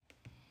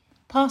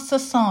Pastor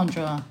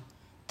Sandra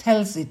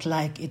tells it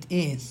like it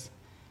is.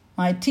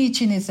 My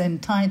teaching is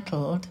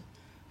entitled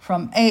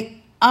From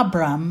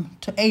Abram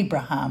to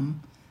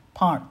Abraham,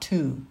 Part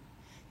 2.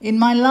 In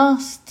my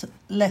last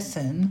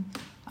lesson,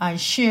 I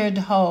shared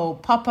how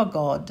Papa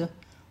God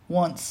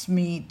wants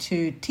me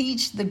to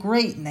teach the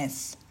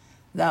greatness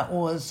that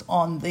was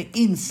on the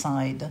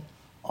inside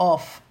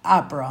of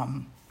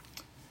Abram.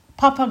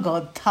 Papa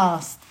God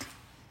tasked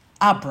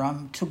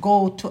Abram to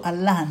go to a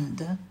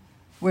land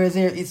where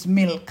there is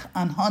milk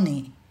and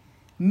honey.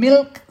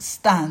 Milk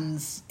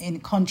stands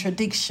in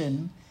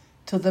contradiction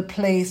to the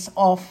place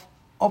of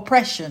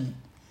oppression.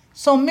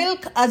 So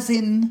it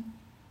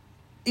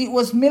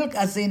was milk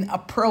as in a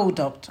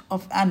product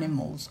of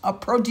animals, a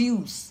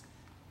produce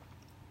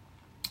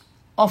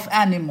of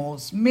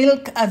animals.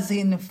 Milk as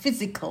in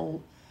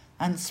physical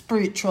and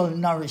spiritual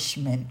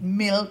nourishment.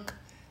 Milk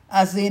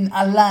as in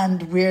a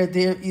land where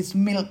there is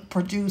milk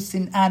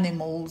producing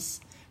animals,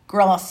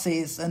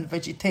 grasses and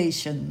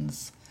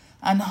vegetations.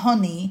 And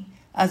honey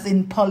as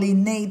in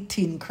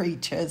pollinating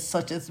creatures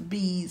such as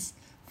bees,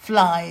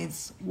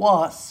 flies,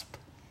 wasps,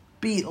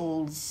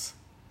 beetles,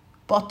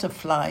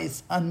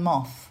 butterflies and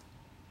moths.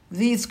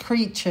 These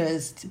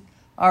creatures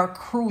are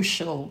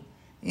crucial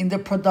in the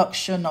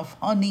production of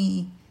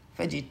honey,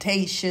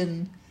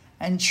 vegetation,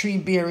 and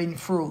tree-bearing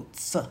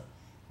fruits.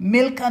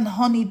 Milk and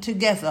honey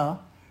together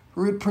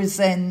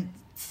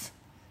represents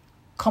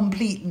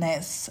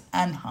completeness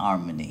and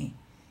harmony.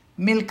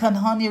 Milk and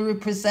honey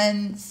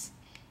represents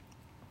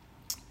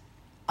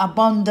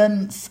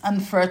abundance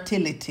and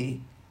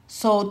fertility.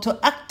 So to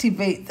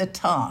activate the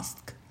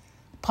task,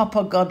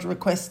 Papa God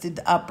requested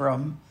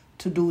Abram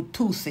to do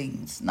two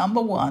things.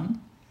 Number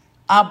one,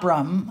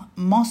 Abram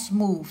must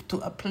move to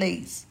a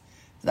place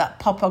that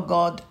Papa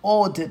God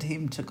ordered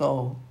him to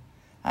go.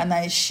 And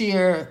I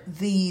share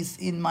these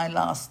in my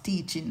last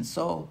teaching,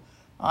 so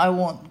I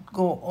won't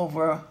go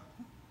over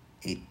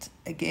it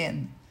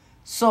again.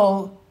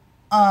 So,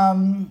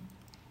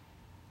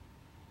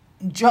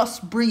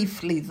 just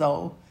briefly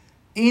though,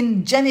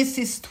 in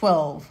Genesis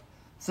 12,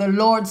 the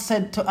Lord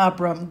said to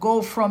Abram,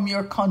 go from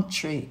your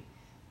country,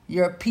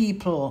 your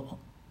people,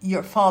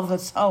 your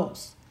father's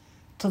house,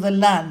 to the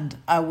land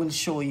I will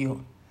show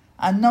you.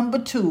 And number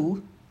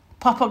two,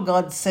 Papa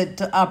God said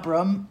to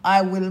Abram,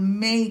 I will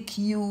make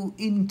you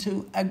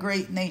into a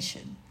great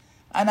nation,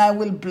 and I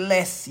will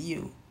bless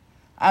you.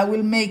 I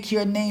will make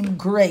your name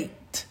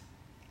great,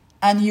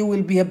 and you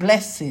will be a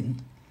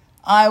blessing.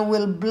 I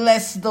will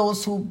bless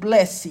those who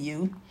bless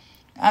you,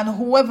 and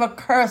whoever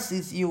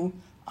curses you,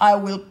 I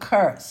will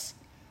curse.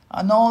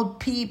 And all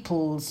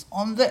peoples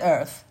on the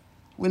earth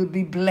will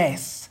be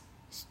blessed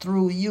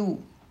through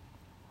you.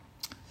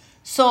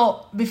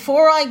 So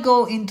before I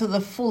go into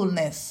the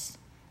fullness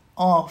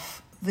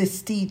of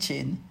this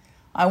teaching,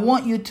 I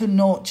want you to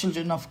note,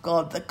 children of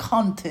God, the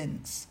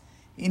contents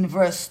in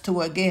verse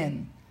 2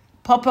 again.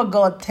 Papa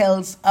God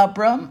tells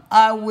Abram,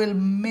 I will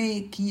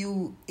make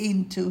you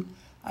into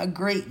a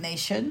great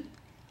nation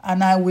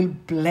and I will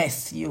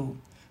bless you.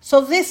 So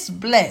this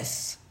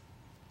bless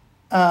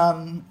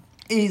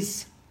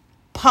is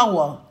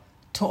power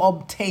to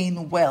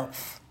obtain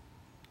wealth.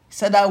 He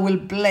said, I will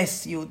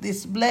bless you.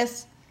 This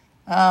bless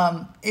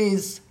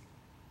is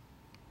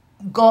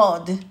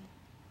God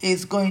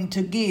is going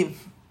to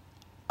give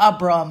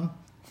Abram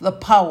the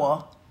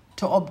power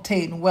to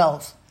obtain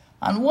wealth.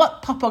 And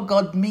what Papa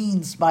God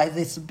means by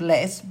this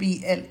bless,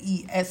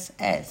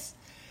 B-L-E-S-S,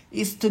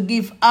 is to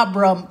give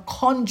Abram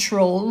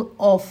control,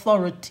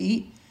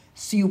 authority,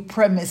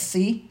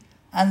 supremacy,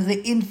 and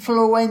the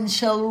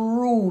influential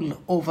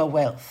rule over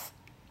wealth.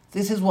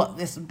 This is what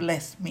this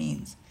bless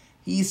means.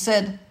 He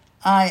said,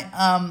 I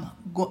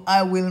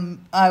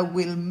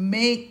will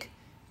make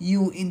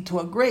you into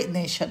a great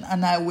nation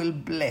and I will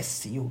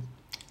bless you.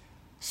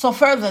 So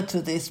further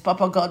to this,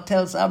 Papa God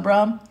tells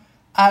Abram,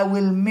 I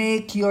will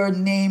make your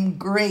name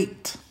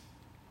great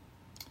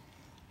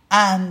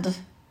and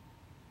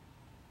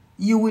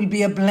you will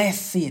be a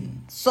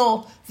blessing.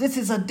 So this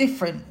is a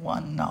different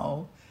one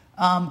now.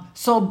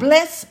 So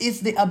bless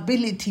is the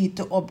ability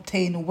to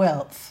obtain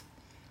wealth.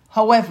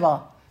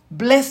 However,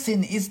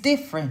 blessing is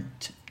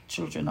different,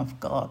 children of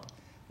God.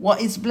 What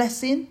is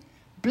blessing?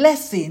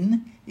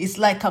 Blessing is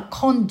like a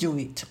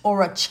conduit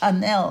or a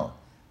channel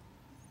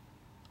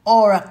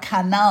or a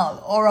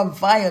canal or a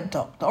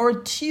viaduct or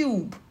a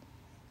tube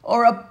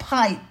or a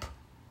pipe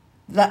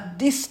that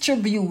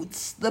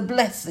distributes the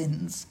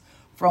blessings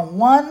from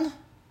one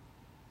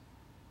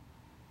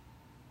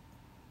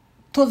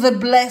to the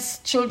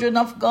blessed children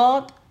of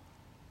God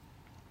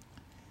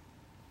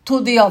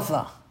to the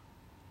other,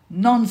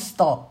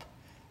 non-stop,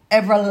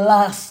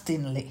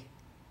 everlastingly.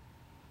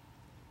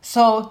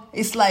 So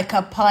it's like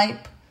a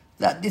pipe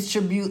that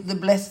distributes the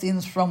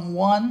blessings from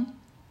one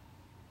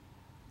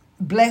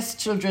blessed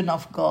children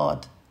of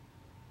God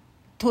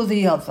to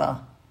the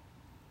other,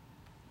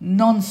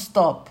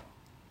 non-stop,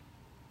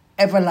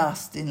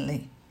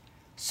 everlastingly.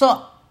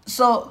 So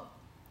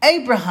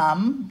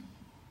Abraham,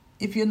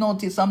 if you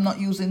notice, I'm not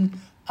using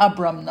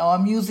Abram now,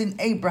 I'm using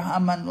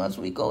Abraham, and as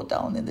we go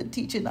down in the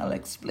teaching, I'll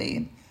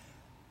explain.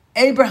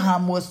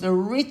 Abraham was the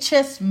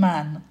richest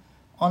man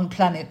on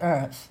planet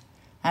Earth.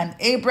 And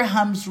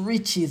Abraham's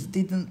riches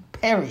didn't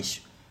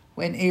perish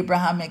when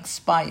Abraham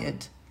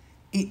expired.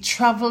 It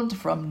traveled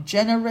from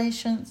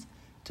generations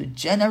to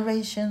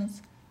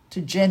generations to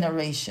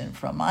generation,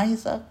 from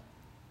Isaac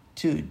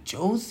to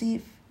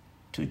Joseph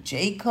to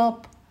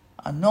Jacob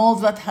and all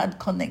that had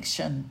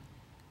connection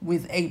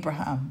with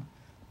Abraham.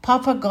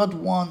 Papa God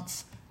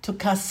wants to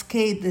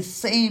cascade the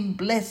same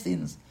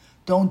blessings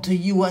down to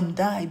you and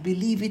I,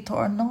 believe it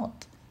or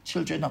not,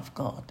 children of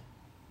God.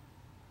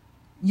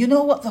 You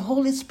know what the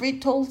Holy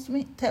Spirit tells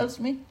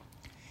me?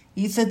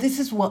 He said, this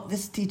is what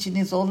this teaching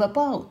is all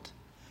about.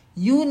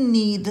 You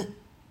need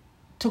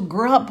to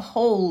grab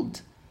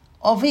hold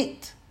of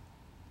it,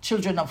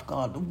 children of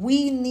God.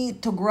 We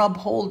need to grab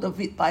hold of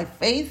it by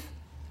faith,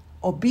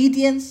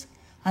 obedience,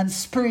 and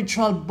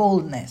spiritual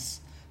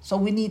boldness. So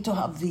we need to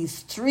have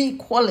these three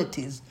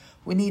qualities.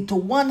 We need to,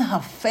 one,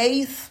 have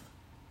faith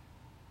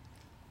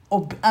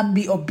and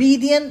be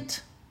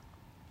obedient.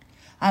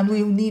 And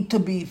we need to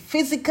be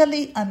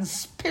physically and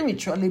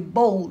spiritually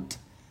bold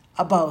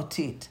about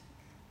it.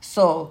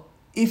 So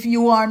if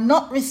you are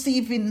not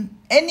receiving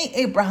any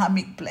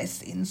Abrahamic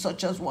blessing,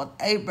 such as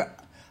what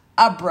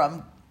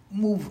Abram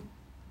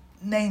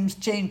names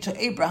changed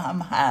to Abraham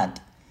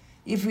had,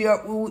 if we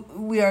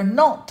are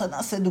not, and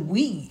I said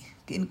we,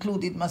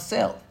 included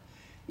myself,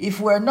 if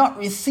we're not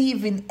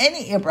receiving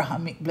any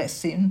Abrahamic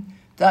blessing,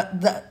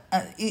 that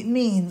it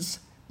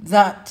means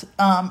that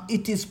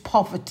it is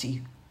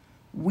poverty.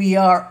 We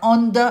are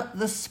under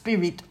the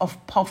spirit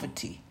of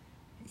poverty.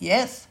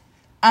 Yes?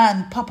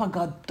 And Papa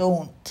God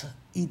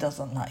he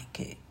doesn't like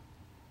it.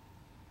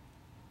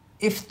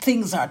 If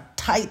things are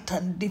tight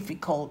and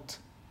difficult,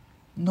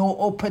 no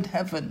open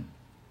heaven,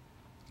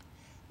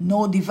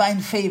 no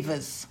divine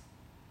favors,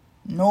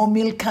 no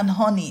milk and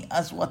honey,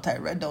 as what I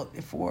read out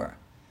before,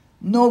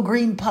 no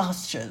green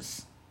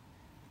pastures,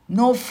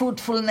 no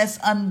fruitfulness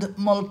and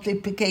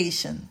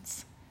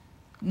multiplications,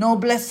 no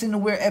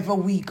blessing wherever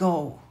we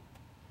go,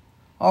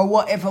 or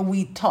whatever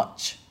we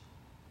touch,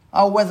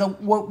 or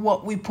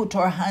what we put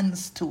our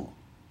hands to.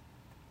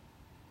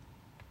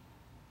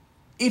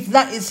 If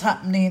that is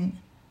happening,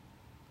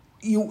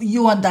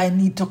 you and I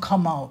need to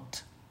come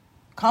out.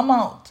 Come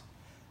out.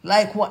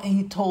 Like what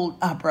he told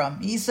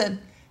Abram. He said,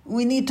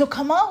 we need to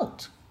come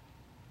out.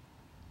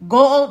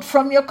 Go out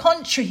from your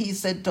country, he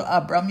said to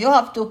Abram. You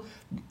have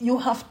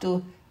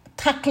to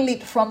tackle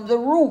it from the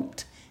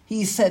root.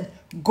 He said,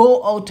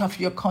 go out of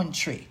your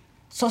country.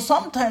 So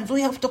sometimes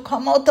we have to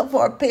come out of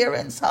our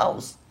parents'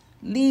 house.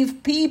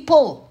 Leave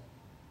people.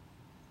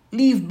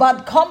 Leave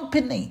bad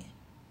company.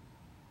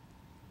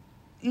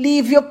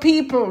 Leave your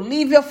people.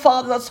 Leave your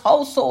father's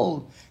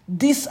household.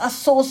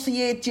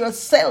 Disassociate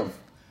yourself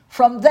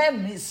from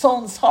them. It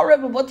sounds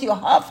horrible, but you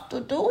have to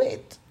do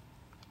it.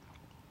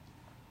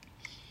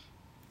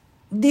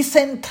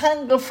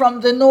 Disentangle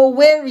from the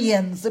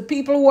nowhereians, the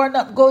people who are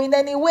not going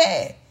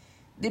anywhere,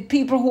 the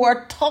people who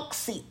are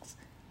toxic,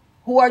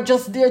 who are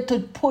just there to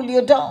pull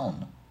you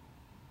down,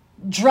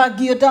 drag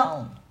you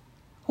down,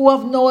 who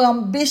have no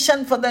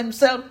ambition for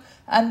themselves,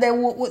 and they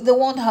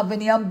won't have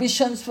any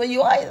ambitions for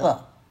you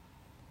either.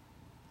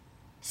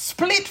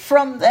 Split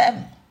from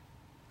them.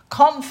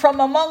 Come from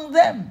among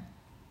them.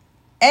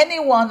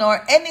 Anyone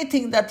or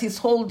anything that is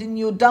holding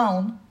you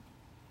down,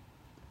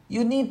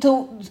 you need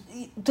to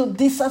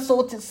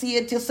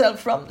disassociate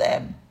yourself from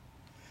them.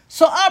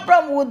 So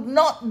Abram would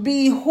not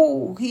be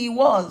who he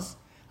was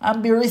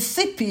and be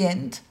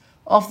recipient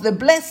of the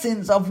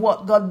blessings of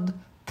what God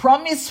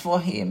promised for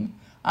him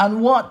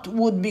and what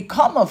would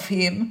become of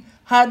him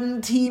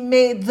hadn't he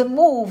made the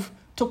move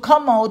to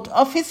come out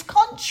of his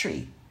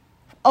country,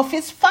 of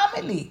his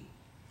family,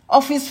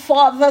 of his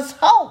father's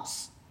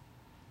house.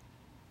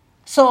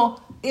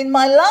 So in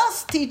my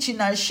last teaching,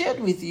 I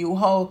shared with you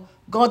how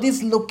God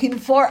is looking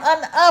for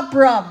an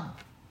Abram.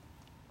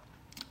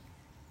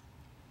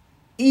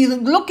 He's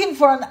looking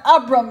for an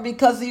Abram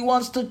because he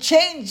wants to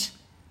change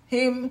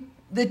him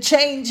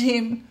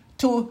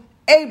to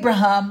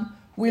Abraham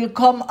will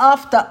come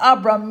after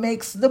Abram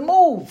makes the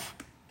move.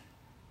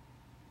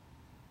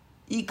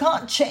 He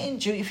can't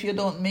change you if you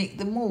don't make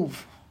the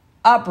move.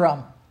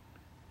 Abram.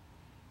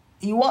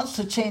 He wants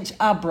to change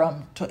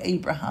Abram to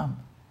Abraham.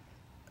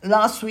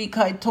 Last week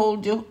I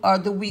told you,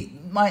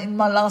 in my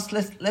last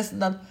lesson,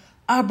 that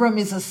Abram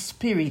is a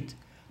spirit,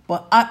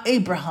 but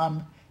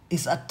Abraham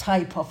is a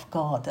type of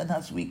God. And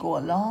as we go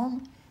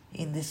along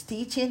in this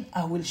teaching,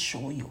 I will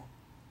show you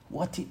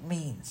what it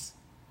means.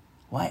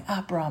 Why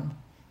Abram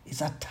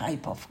is a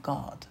type of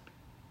God.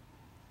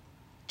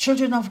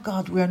 Children of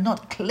God, we are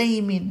not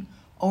claiming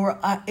our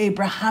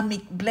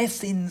Abrahamic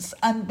blessings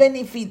and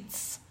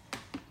benefits.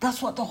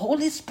 That's what the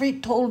Holy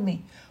Spirit told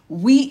me.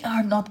 We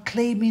are not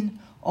claiming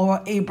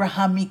our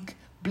Abrahamic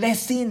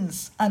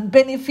blessings and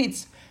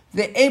benefits.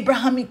 The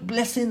Abrahamic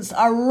blessings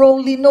are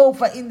rolling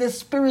over in the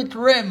spirit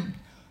realm.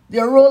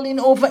 They're rolling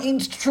over in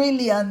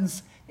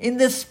trillions in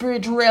the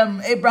spirit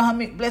realm.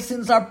 Abrahamic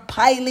blessings are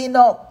piling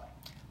up.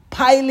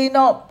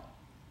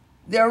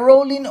 They're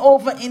rolling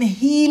over in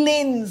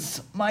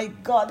healings. My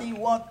God, He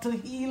wants to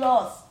heal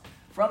us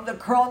from the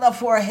crown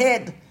of our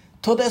head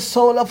to the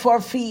sole of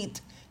our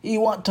feet. He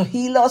wants to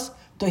heal us,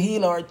 to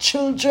heal our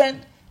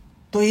children,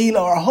 to heal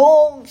our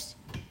homes,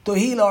 to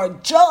heal our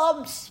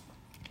jobs,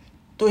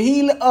 to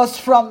heal us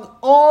from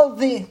all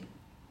the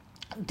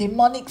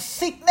demonic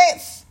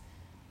sickness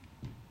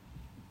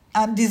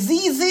and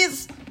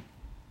diseases.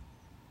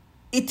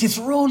 It is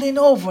rolling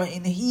over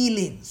in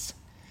healings.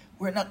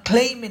 We're not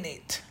claiming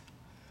it.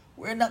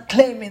 We're not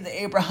claiming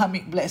the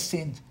Abrahamic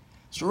blessings.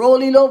 It's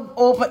rolling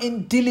over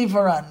in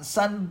deliverance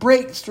and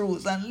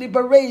breakthroughs and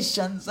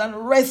liberations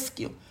and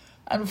rescue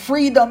and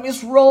freedom.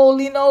 Is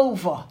rolling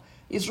over.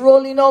 It's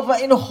rolling over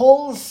in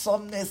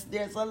wholesomeness.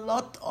 There's a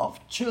lot of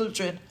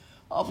children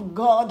of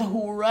God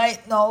who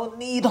right now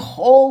need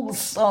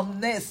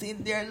wholesomeness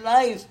in their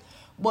lives,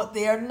 but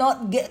they are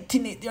not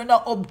getting it. They're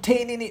not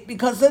obtaining it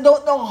because they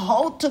don't know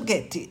how to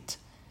get it.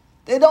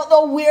 They don't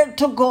know where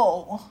to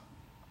go.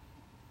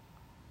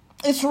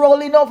 It's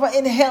rolling over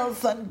in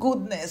health and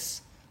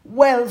goodness,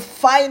 wealth,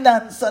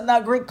 finance, and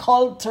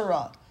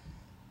agriculture.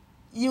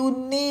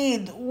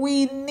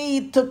 We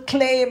need to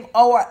claim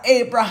our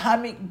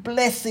Abrahamic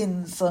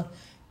blessings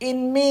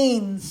in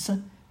means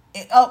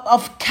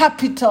of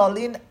capital,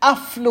 in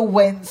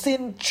affluence,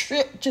 in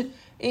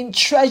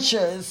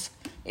treasures,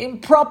 in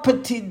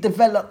property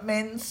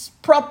developments,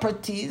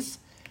 properties,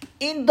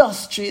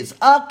 industries,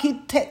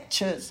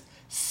 architectures,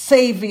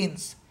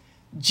 savings.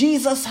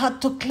 Jesus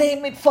had to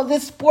claim it for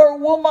this poor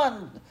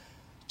woman.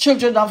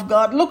 Children of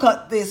God, look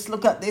at this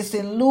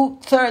in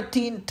Luke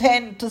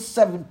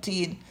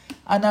 13:10-17.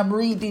 And I'm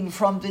reading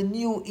from the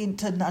New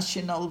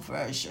International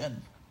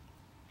Version.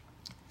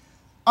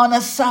 On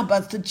a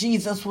Sabbath,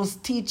 Jesus was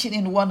teaching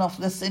in one of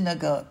the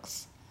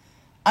synagogues.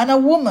 And a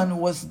woman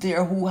was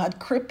there who had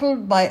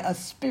crippled by a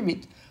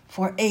spirit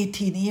for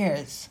 18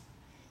 years.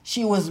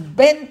 She was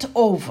bent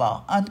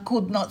over and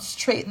could not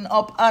straighten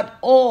up at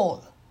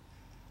all.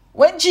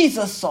 When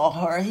Jesus saw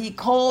her, he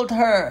called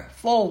her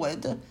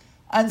forward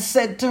and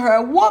said to her,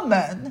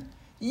 "Woman,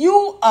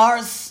 you are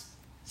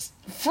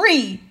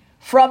free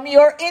from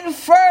your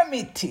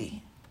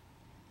infirmity."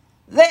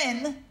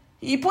 Then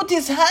he put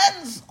his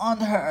hands on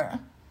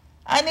her,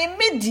 and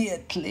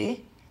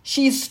immediately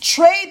she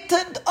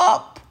straightened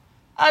up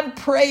and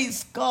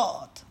praised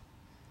God.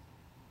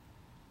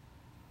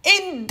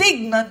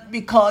 Indignant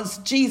because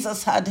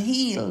Jesus had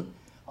healed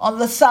on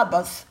the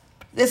Sabbath,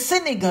 the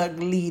synagogue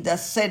leader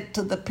said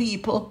to the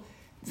people,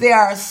 "There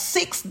are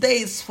 6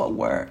 days for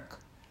work,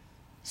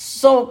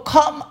 so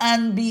come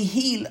and be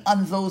healed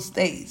on those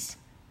days,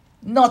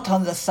 not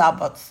on the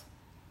Sabbath."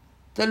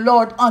 The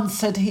Lord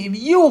answered him,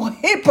 "You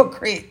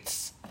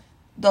hypocrites!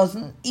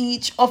 Doesn't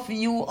each of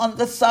you on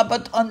the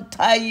Sabbath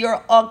untie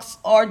your ox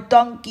or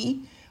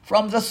donkey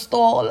from the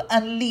stall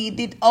and lead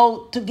it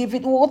out to give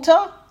it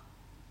water?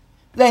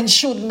 Then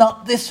should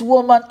not this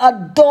woman, a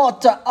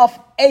daughter of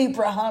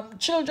Abraham,"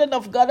 children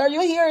of God, are you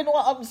hearing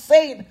what I'm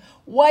saying?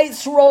 Why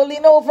it's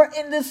rolling over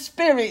in the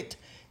spirit?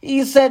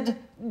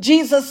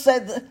 Jesus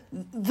said,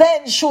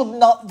 "Then should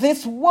not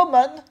this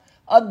woman,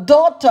 a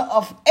daughter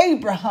of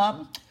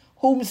Abraham,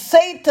 whom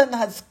Satan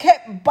has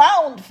kept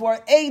bound for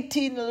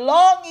 18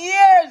 long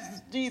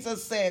years,"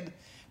 Jesus said,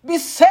 "be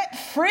set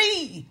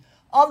free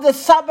on the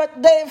Sabbath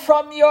day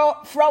from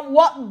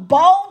what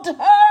bound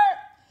her?"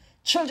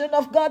 Children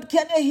of God,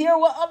 can you hear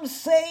what I'm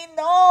saying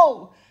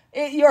now?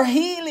 Your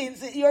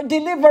healings, your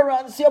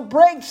deliverance, your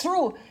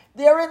breakthrough,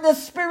 they're in the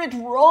spirit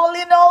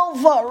rolling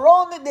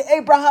over. The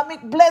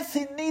Abrahamic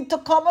blessing need to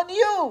come on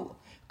you,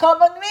 come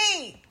on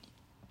me.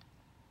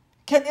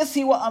 Can you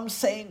see what I'm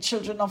saying,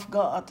 children of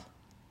God?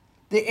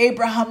 The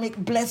Abrahamic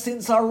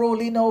blessings are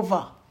rolling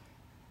over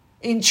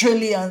in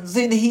trillions,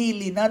 in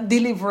healing and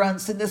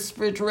deliverance in the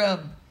spirit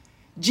realm.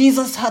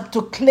 Jesus had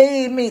to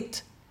claim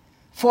it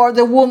for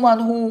the woman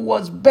who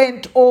was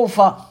bent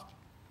over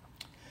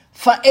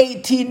for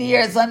 18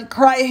 years and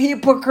cry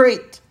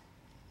hypocrite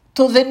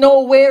to the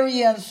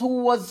Nowhereians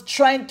who was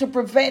trying to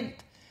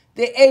prevent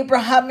the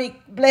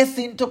Abrahamic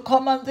blessing to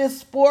come on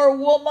this poor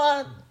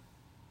woman.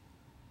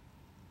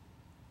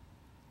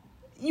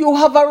 You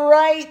have a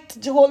right,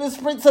 the Holy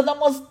Spirit said, I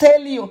must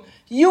tell you,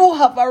 you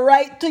have a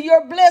right to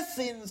your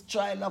blessings,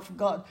 child of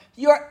God.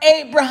 Your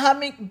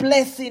Abrahamic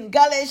blessing,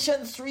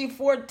 Galatians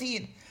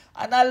 3:14.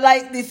 And I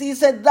like this. He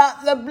said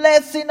that the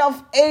blessing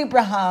of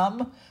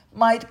Abraham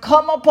might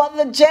come upon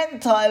the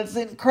Gentiles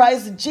in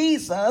Christ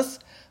Jesus,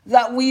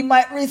 that we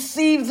might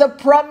receive the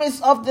promise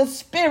of the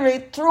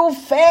Spirit through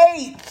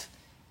faith.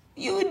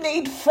 You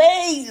need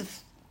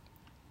faith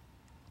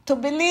to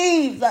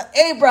believe that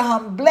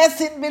Abraham's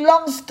blessing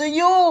belongs to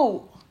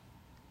you.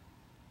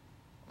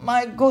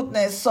 My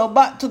goodness. So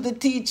back to the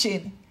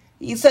teaching.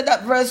 He said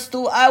at verse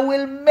 2, "I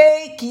will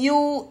make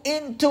you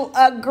into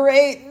a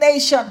great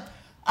nation,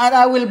 and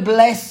I will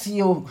bless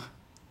you."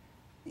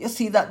 You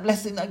see that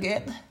blessing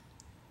again?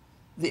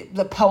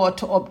 The power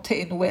to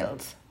obtain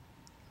wealth.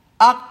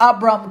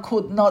 Abram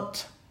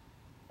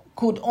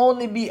could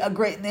only be a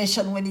great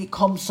nation when he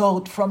comes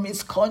out from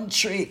his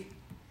country.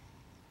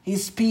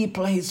 his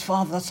people, his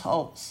father's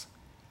house,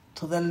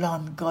 to the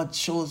land God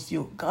shows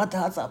you. God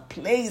has a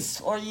place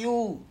for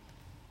you.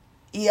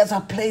 He has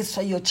a place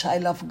for you,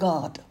 child of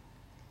God.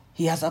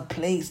 He has a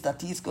place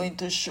that he's going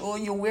to show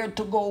you where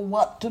to go,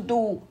 what to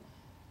do.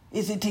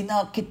 Is it in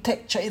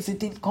architecture? Is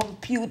it in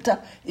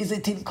computer? Is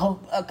it in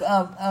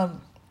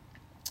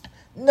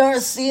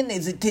nursing?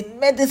 Is it in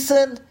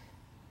medicine?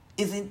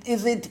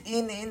 Is it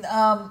in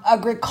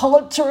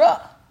agriculture?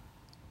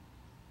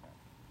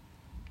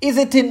 Is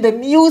it in the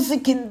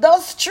music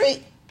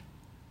industry?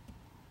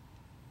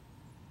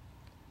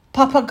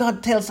 Papa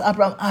God tells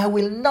Abram, I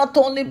will not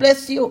only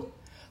bless you.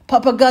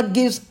 Papa God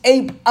gives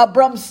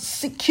Abram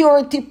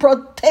security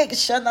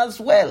protection as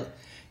well.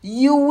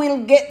 You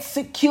will get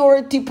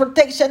security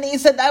protection. He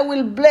said, I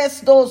will bless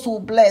those who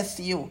bless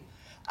you.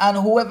 And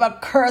whoever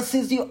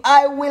curses you,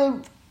 I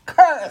will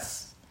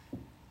curse.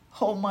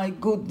 Oh my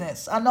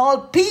goodness. And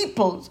all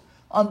peoples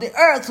on the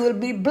earth will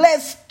be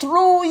blessed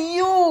through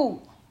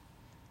you.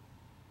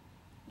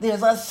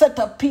 There's a set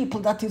of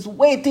people that is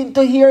waiting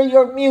to hear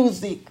your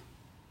music.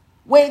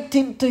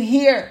 Waiting to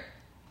hear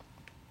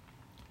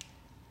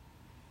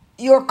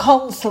your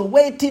counsel.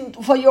 Waiting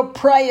for your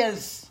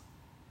prayers.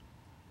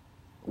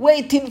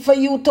 Waiting for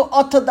you to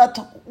utter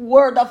that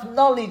word of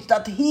knowledge,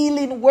 that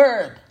healing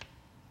word.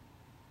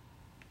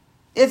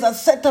 There's a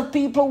set of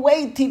people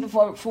waiting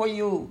for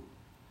you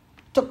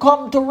to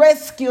come to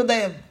rescue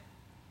them.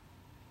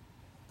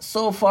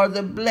 So for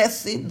the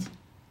blessing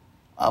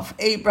of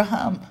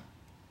Abraham,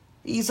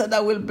 he said,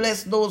 I will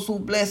bless those who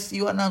bless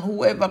you, and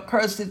whoever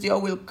curses you, I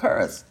will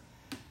curse.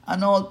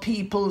 And all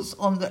peoples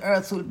on the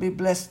earth will be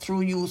blessed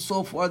through you.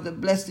 So for the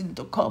blessing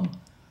to come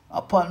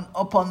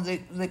upon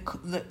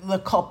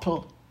the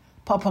couple,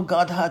 Papa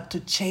God had to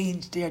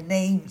change their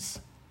names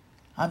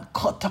and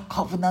cut a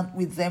covenant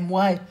with them.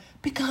 Why?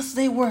 Because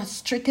they were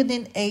stricken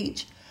in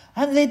age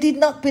and they did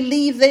not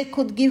believe they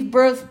could give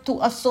birth to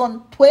a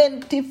son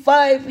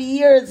 25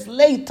 years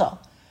later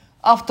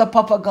after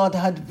Papa God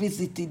had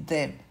visited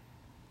them.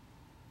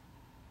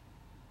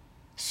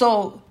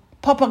 So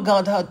Papa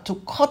God had to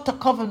cut a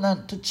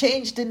covenant to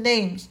change the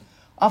names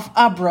of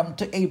Abram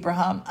to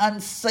Abraham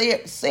and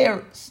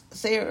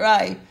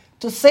Sarai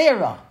to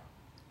Sarah.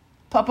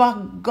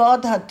 Papa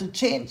God had to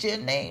change their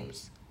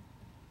names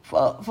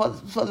for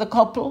the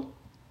couple,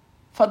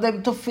 for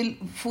them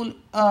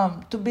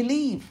to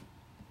believe.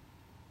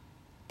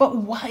 But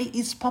why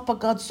is Papa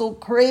God so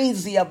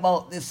crazy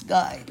about this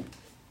guy?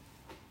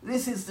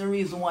 This is the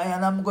reason why,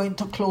 and I'm going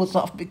to close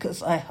off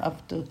because I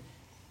have to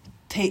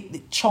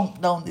chunk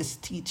down this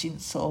teaching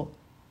so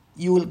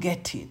you will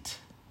get it.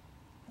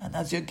 And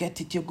as you get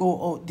it, you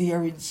go out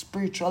there in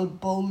spiritual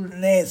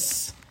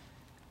boldness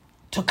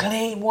to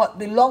claim what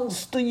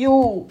belongs to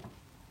you.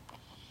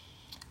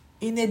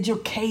 In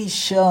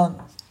education,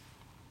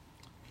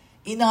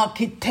 in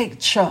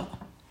architecture,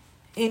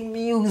 in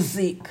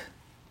music,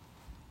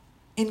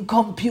 in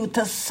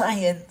computer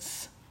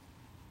science.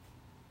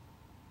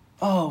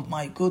 Oh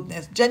my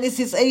goodness.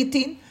 Genesis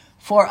 18,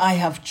 for I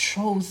have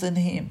chosen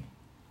him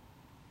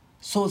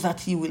so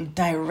that he will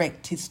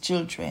direct his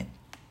children.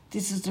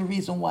 This is the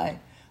reason why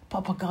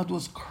Papa God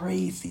was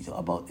crazy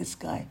about this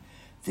guy.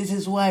 This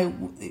is why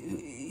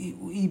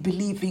he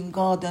believed in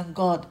God and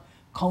God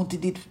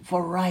counted it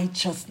for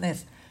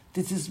righteousness.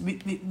 This is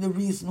the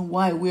reason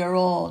why we are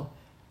all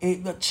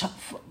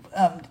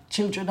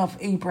children of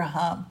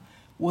Abraham,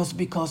 was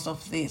because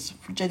of this.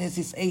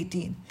 Genesis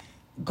 18,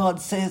 God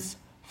says,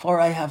 for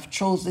I have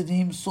chosen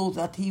him so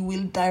that he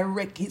will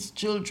direct his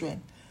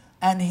children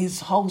and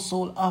his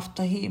household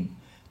after him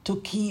to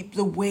keep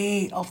the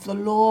way of the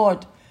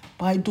Lord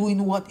by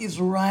doing what is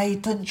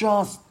right and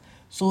just,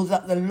 so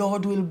that the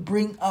Lord will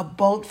bring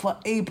about for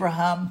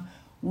Abraham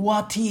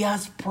what he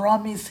has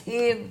promised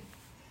him.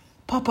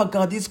 Papa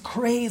God is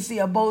crazy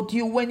about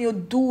you when you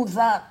do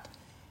that,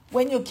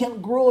 when you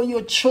can grow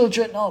your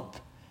children up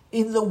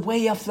in the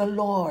way of the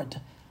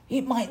Lord.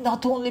 It might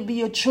not only be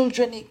your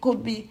children, it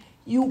could be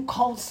you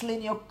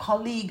counseling your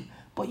colleague,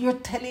 but you're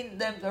telling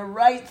them the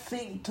right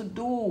thing to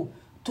do,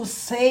 to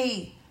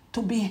say,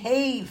 to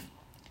behave,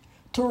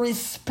 to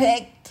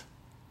respect.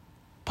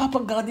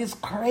 Papa God is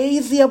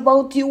crazy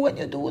about you when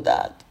you do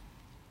that.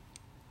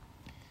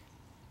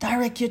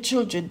 Direct your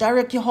children,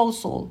 direct your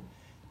household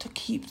to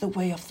keep the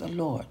way of the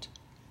Lord,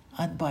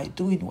 and by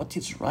doing what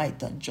is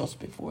right and just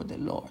before the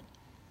Lord.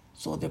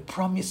 So the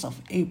promise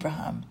of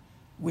Abraham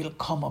will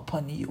come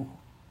upon you.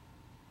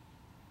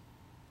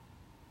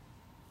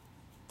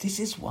 This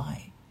is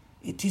why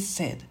it is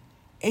said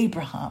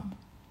Abraham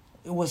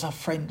was a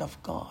friend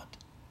of God.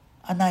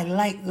 And I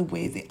like the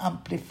way the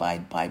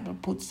Amplified Bible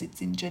puts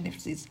it in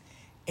Genesis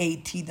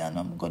 18, and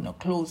I'm going to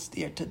close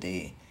there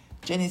today.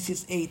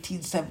 Genesis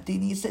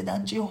 18:17, he said,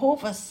 and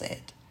Jehovah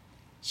said,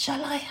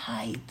 shall I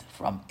hide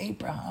from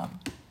Abraham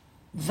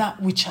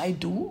that which I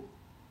do?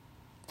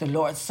 The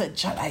Lord said,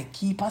 shall I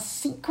keep a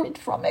secret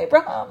from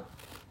Abraham,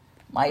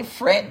 my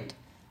friend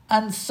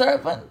and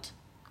servant,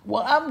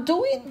 what I'm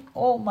doing?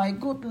 Oh my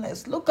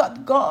goodness, look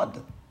at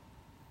God.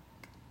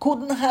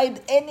 Couldn't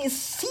hide any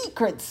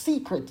secret,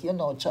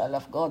 child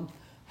of God,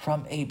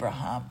 from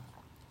Abraham.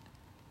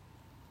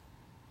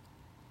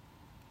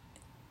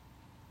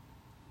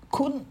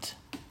 Couldn't.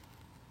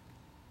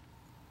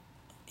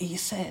 He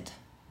said,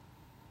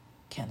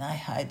 can I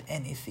hide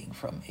anything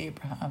from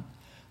Abraham?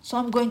 So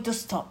I'm going to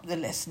stop the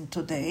lesson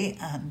today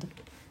and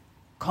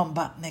come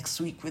back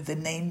next week with the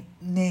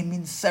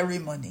naming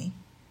ceremony.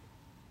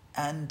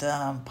 And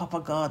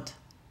Papa God,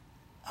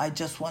 I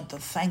just want to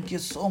thank you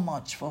so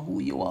much for who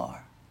you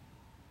are.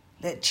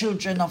 Let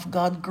children of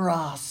God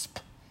grasp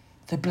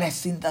the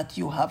blessing that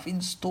you have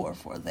in store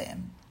for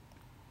them.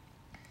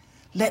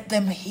 Let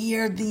them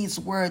hear these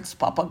words,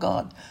 Papa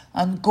God,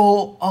 and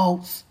go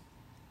out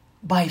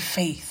by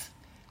faith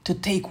to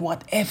take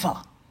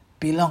whatever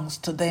belongs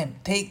to them.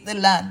 Take the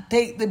land,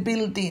 take the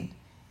building,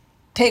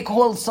 take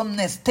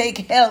wholesomeness,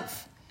 take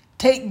health,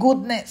 take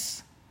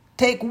goodness,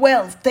 take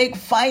wealth, take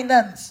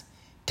finance,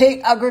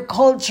 take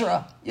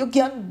agriculture. You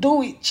can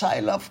do it,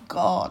 child of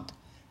God.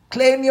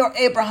 Claim your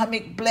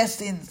Abrahamic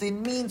blessings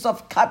in means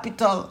of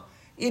capital,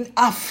 in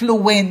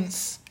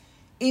affluence,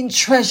 in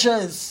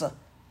treasures,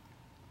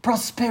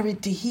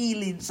 prosperity,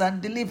 healings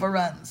and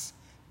deliverance,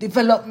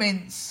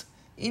 developments,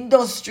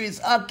 industries,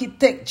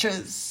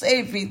 architectures,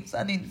 savings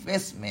and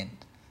investment,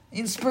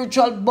 in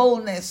spiritual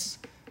boldness,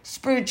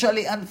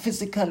 spiritually and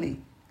physically.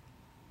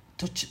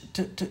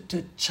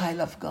 To child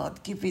of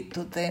God, give it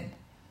to them.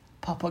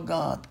 Papa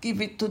God, give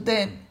it to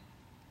them.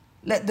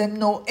 Let them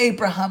know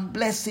Abraham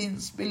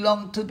blessings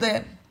belong to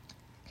them.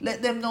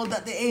 Let them know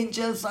that the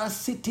angels are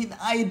sitting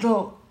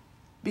idle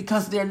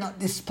because they're not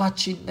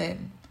dispatching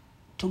them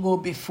to go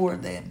before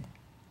them.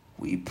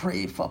 We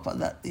pray, Papa,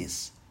 that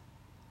this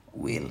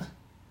will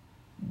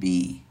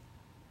be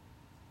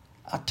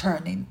a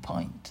turning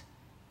point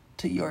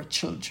to your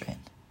children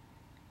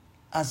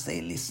as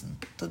they listen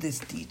to this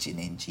teaching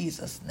in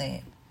Jesus'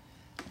 name.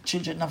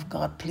 Children of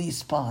God,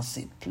 please pass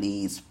it.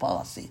 Please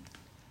pass it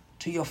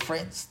to your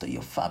friends, to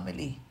your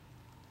family,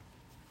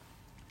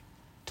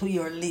 to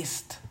your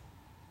list,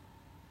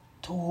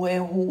 to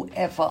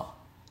whoever,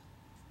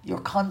 your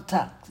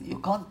contact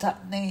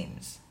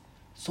names,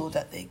 so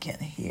that they can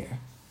hear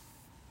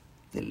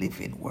the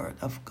living word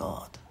of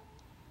God.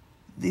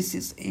 This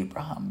is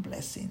Abraham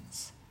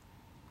blessings.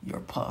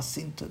 You're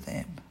passing to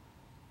them.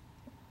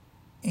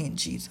 In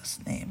Jesus'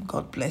 name,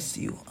 God bless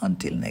you.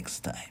 Until next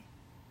time.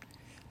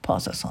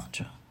 Pastor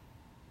Sandra.